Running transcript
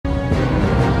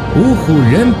Wuhu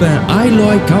Renben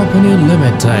Alloy Co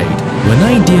Limited,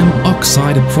 vanadium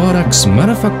oxide products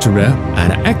manufacturer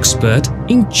and expert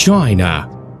in China.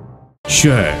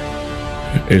 Sure.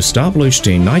 Established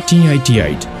in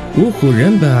 1988, Wuhu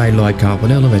Renben Alloy Co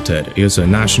Limited is a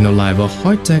national-level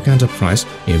high-tech enterprise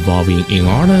involving in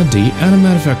R&D and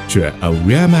manufacture of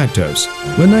rare metals,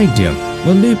 vanadium,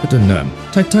 molybdenum,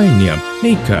 titanium,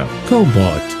 nickel,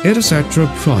 cobalt, etc.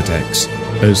 products.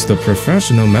 Is the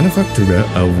professional manufacturer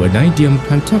of vanadium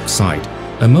pentoxide,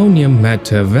 ammonium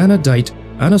metavanadate,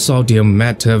 and sodium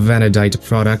metavanadate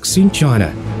products in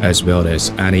China, as well as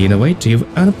an innovative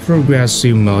and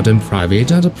progressive modern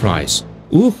private enterprise.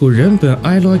 Wuhu Renben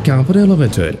Alloy Co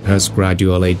Limited has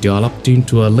gradually developed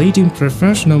into a leading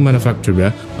professional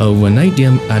manufacturer of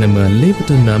vanadium and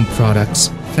molybdenum products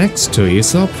thanks to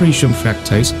its operation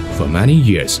practice for many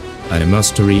years and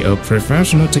mastery of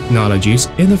professional technologies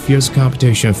in the fierce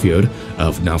competition field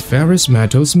of non-ferrous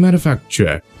metals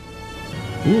manufacture.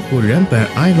 Wuhu Renben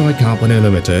Alloy Co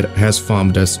Limited has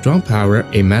formed a strong power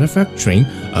in manufacturing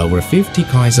over 50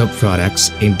 kinds of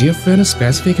products in different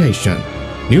specifications.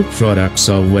 New products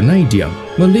of vanadium,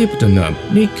 molybdenum,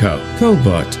 nickel,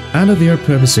 cobalt, and their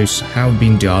purposes have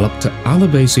been developed on the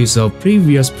basis of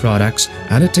previous products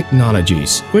and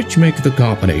technologies, which make the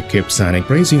company keeps an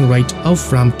increasing rate of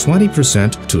from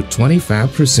 20% to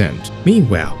 25%.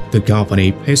 Meanwhile, the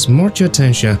company pays much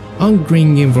attention on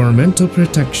green environmental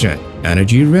protection,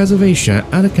 energy reservation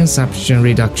and consumption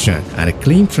reduction, and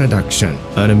clean production,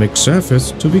 and makes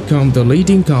efforts to become the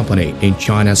leading company in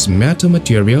China's metal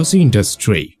materials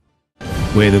industry.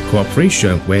 With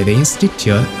cooperation with the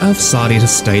Institute of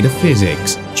Solid-State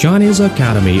Physics, Chinese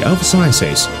Academy of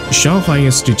Sciences, Shanghai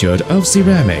Institute of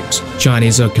Ceramics,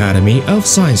 Chinese Academy of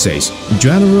Sciences,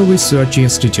 General Research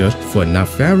Institute for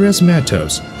Non-Ferrous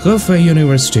Metals, Hefei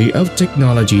University of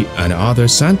Technology, and other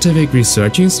scientific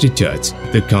research institutes,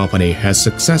 the company has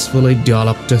successfully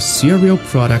developed serial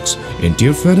products in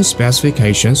different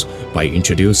specifications by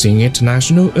introducing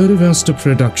international advanced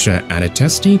production and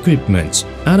testing equipment,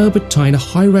 and obtained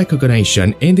high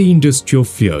recognition in the industrial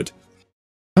field.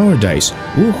 Nowadays,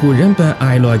 Wuhu Renben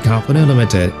Alloy Co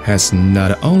Limited has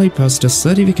not only passed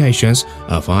certifications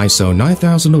of ISO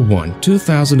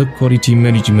 9001-2000 Quality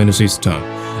Management System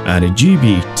and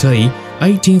GB-TE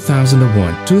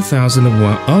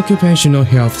 18001-2001 Occupational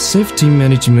Health Safety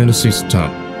Management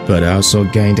System, but also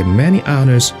gained many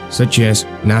honors such as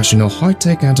National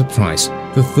High-Tech Enterprise,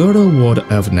 the third award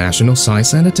of National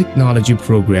Science and Technology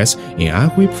Progress in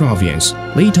Anhui Province,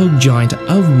 Little Giant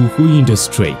of Wuhu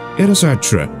Industry,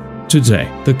 etc. Today,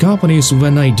 the company's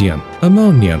vanadium,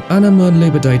 ammonium, and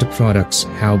molybdenate products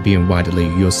have been widely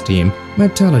used in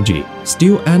metallurgy,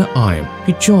 steel and iron,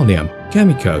 petroleum,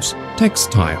 chemicals,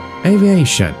 textile,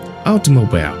 aviation,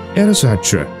 automobile,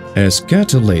 etc. as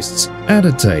catalysts,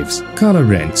 additives,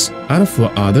 colorants, and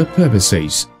for other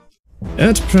purposes.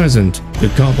 At present, the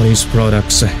company's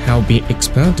products have been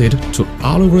expanded to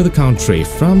all over the country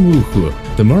from Wuhu.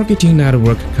 The marketing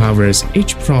network covers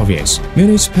each province,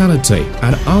 municipality,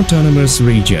 and autonomous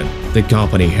region. The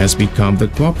company has become the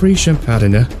cooperation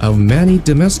partner of many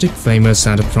domestic famous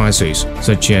enterprises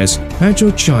such as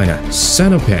PetroChina,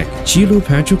 Sinopec, Qilu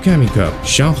Petrochemical,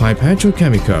 Shanghai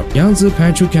Petrochemical, Yangtze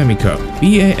Petrochemical,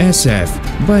 BASF,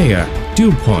 Bayer,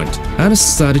 DuPont, and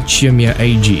Sud Chimia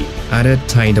AG, and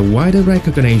attained wider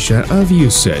recognition of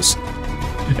users.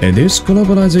 In this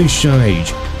globalization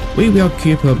age, we will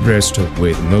keep abreast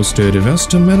with most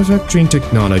advanced manufacturing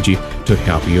technology to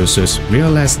help users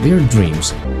realize their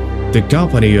dreams. The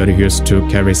company adheres to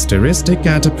characteristic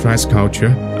enterprise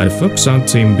culture and focus on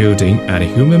team building and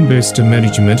human-based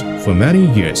management for many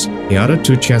years in order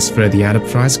to transfer the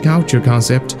enterprise culture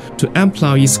concept to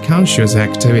employees' conscious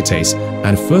activities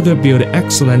and further build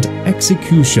excellent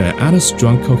execution and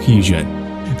strong cohesion.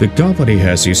 The company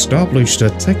has established a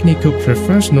technical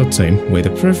professional team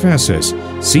with professors,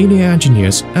 senior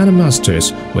engineers, and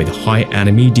masters with high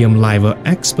and medium-level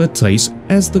expertise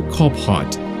as the core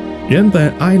part.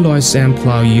 Renben Alloy's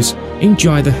employees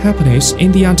enjoy the happiness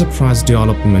in the enterprise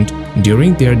development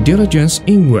during their diligence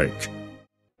in work.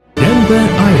 Renben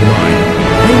Alloy,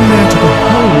 they met the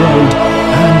whole world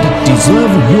and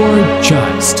deserve your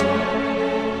trust.